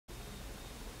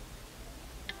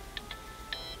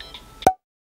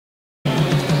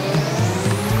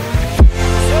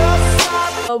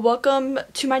welcome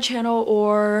to my channel,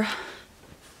 or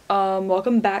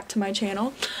welcome back to my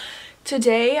channel.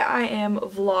 Today I am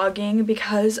vlogging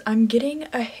because I'm getting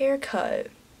a haircut,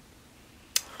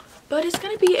 but it's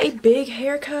gonna be a big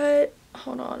haircut.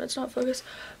 Hold on, it's not focused,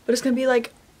 but it's gonna be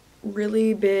like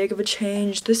really big of a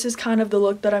change. This is kind of the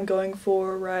look that I'm going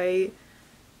for right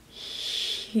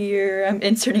here. I'm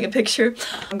inserting a picture.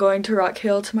 I'm going to Rock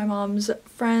Hill to my mom's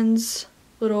friend's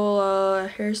little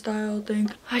hairstyle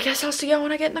thing. I guess I'll see y'all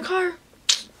when I get in the car.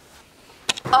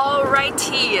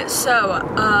 Alrighty, so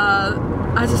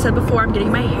as I said before, I'm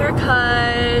getting my hair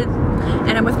cut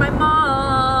and I'm with my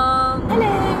mom.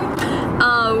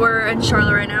 Hello. We're in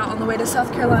Charlotte right now on the way to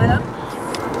South Carolina.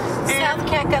 South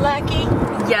Kakalaki?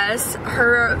 Yes,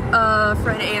 her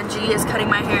friend Angie is cutting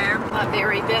my hair. My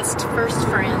very best first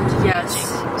friend. Yes,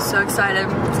 so excited.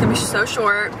 It's gonna be so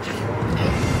short.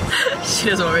 She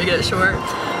doesn't want me to get it short.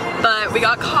 But we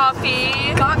got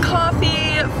coffee. Got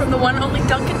coffee from the one and only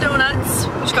Dunkin' Donuts.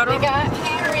 Which got we got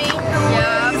Harry.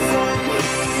 Yeah.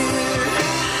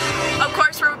 Of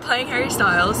course, we're playing Harry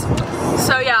Styles.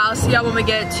 So yeah, I'll see y'all when we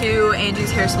get to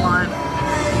Angie's hair salon.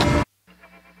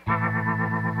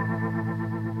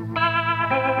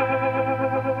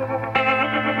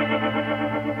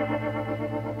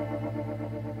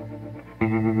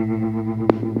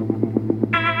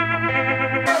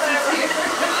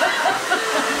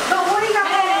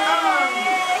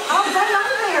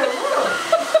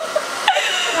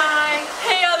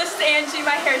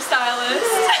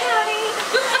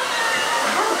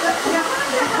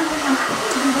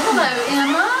 Hello,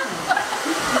 Emma.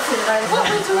 What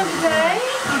we're doing today?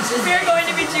 We are going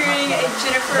to be doing a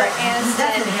Jennifer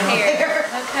Aniston hair.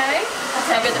 Okay?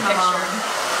 I'll get the picture.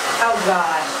 Oh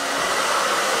gosh.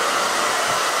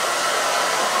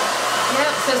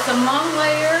 Yep, so some long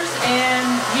layers, and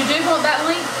you do want that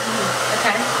length?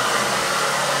 Okay.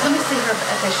 Let me see her.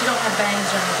 Okay, she don't have bangs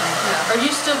or anything. Yeah. Are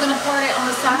you still going to part it on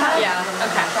the side? Yeah.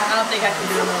 Okay. I don't think I can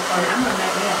do a little part. I'm going to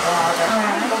make me a vlog.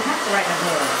 I don't have to write my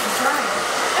hair. That's right.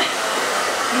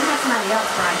 You have somebody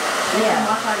else write. They can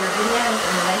watch all your videos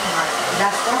and then they can write it.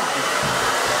 That's right.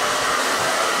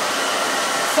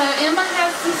 So Emma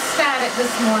has some static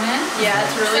this morning. Yeah,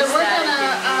 it's really so we're going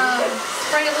to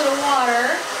spray a little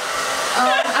water.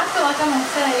 I feel like I'm on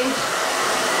stage.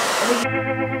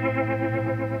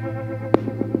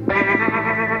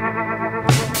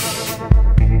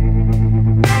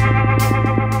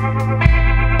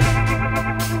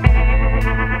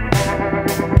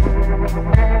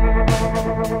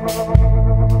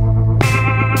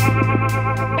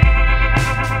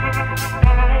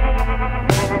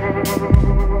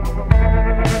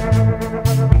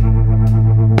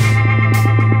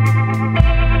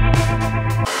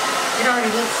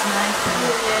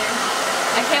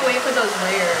 I can't wait for those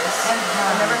layers.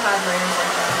 I've never had layers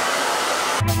like that.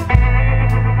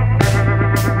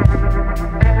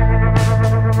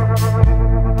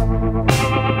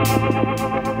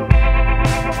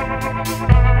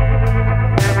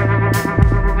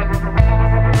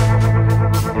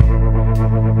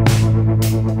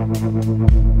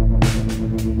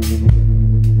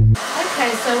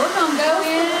 Okay, so we're going to go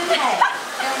in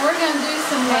and we're going to do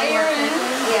some layering.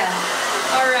 Yeah.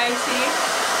 Alrighty.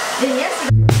 Then yes.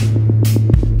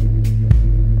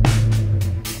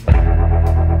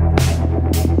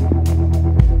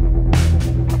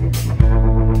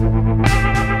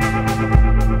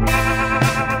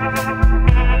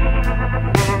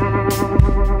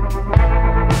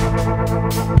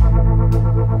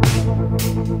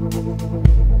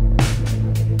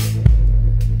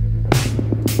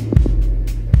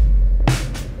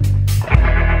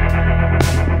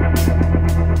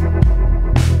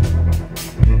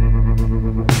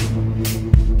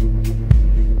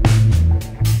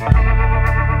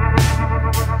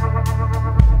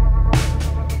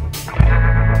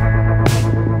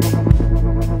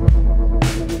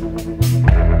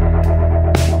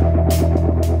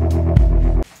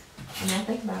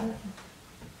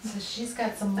 She's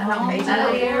got some long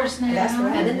layers now. That's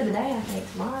right. At the end of the day, I think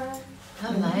tomorrow.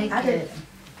 I like I it.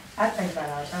 I think about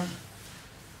it all the time.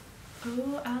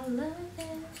 Oh, I love it.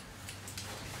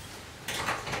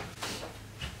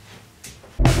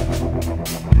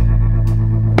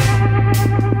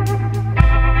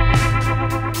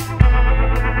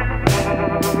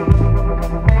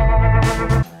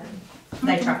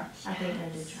 They try. I think they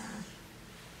do try.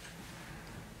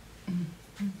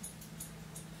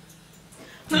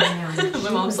 My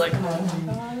mom's like,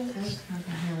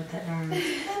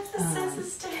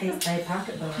 They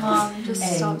pocketbook. Mom, just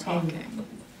stop talking.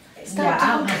 Yeah, I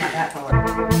don't know about that part.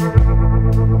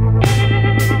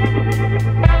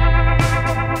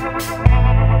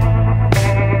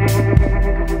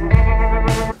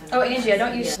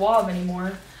 use swab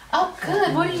anymore. Oh,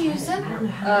 good. What are you using?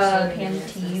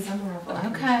 Pantene.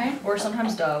 Okay. Or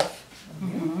sometimes Dove.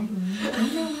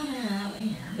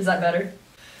 Is that better?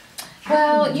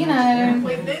 Well, you know.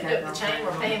 We moved up the chain.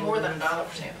 We're paying more than $1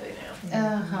 for shampoo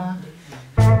now. Uh-huh.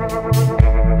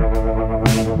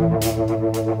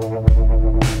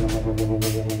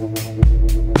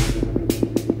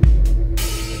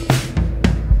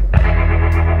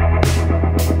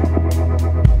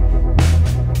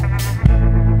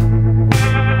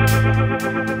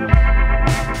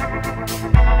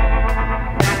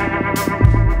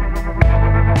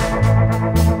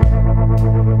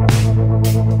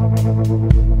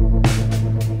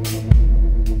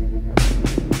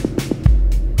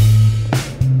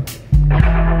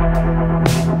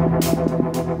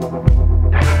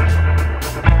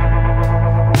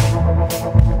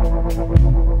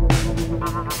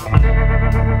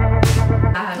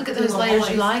 Look at those layers.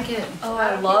 You like it? Oh,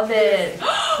 I love it.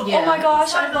 Oh my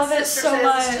gosh, I love it so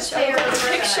much. I love the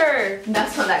picture.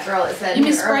 That's what that girl that said. You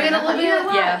can spray it a little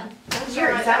bit? Yeah.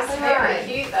 You're exactly right.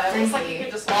 Very cute though. Looks like you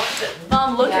could just wash it.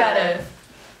 Mom, look at it.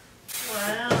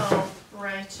 Wow,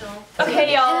 Rachel.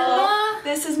 Okay, y'all.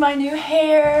 This is my new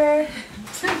hair.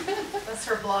 That's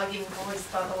her vlogging voice,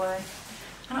 by the way.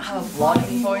 I don't have a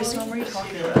vlogging voice. Mom, what are you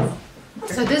talking about?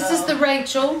 So this is the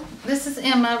Rachel. This is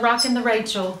Emma rocking the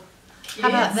Rachel. How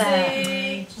about that?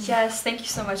 Yes, thank you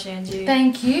so much, Angie.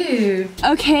 Thank you.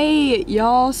 Okay,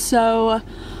 y'all, so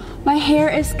my hair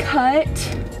is cut.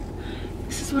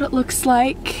 This is what it looks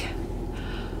like.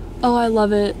 Oh, I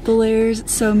love it. The layers,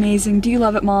 it's so amazing. Do you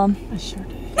love it, Mom? I sure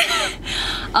do.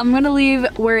 I'm gonna leave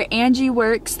where Angie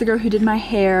works, the girl who did my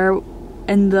hair,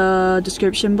 in the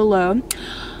description below.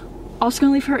 Also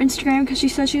gonna leave her Instagram because she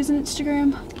says she has an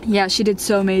Instagram. Yeah, she did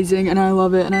so amazing and I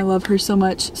love it and I love her so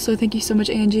much. So thank you so much,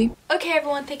 Angie. Okay,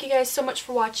 everyone, thank you guys so much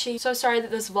for watching. So sorry that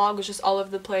this vlog was just all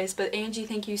over the place, but Angie,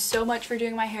 thank you so much for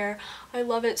doing my hair. I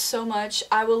love it so much.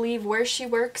 I will leave where she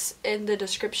works in the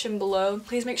description below.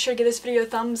 Please make sure to give this video a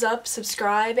thumbs up,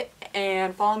 subscribe,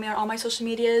 and follow me on all my social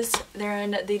medias. They're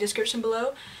in the description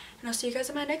below. And I'll see you guys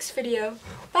in my next video.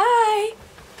 Bye!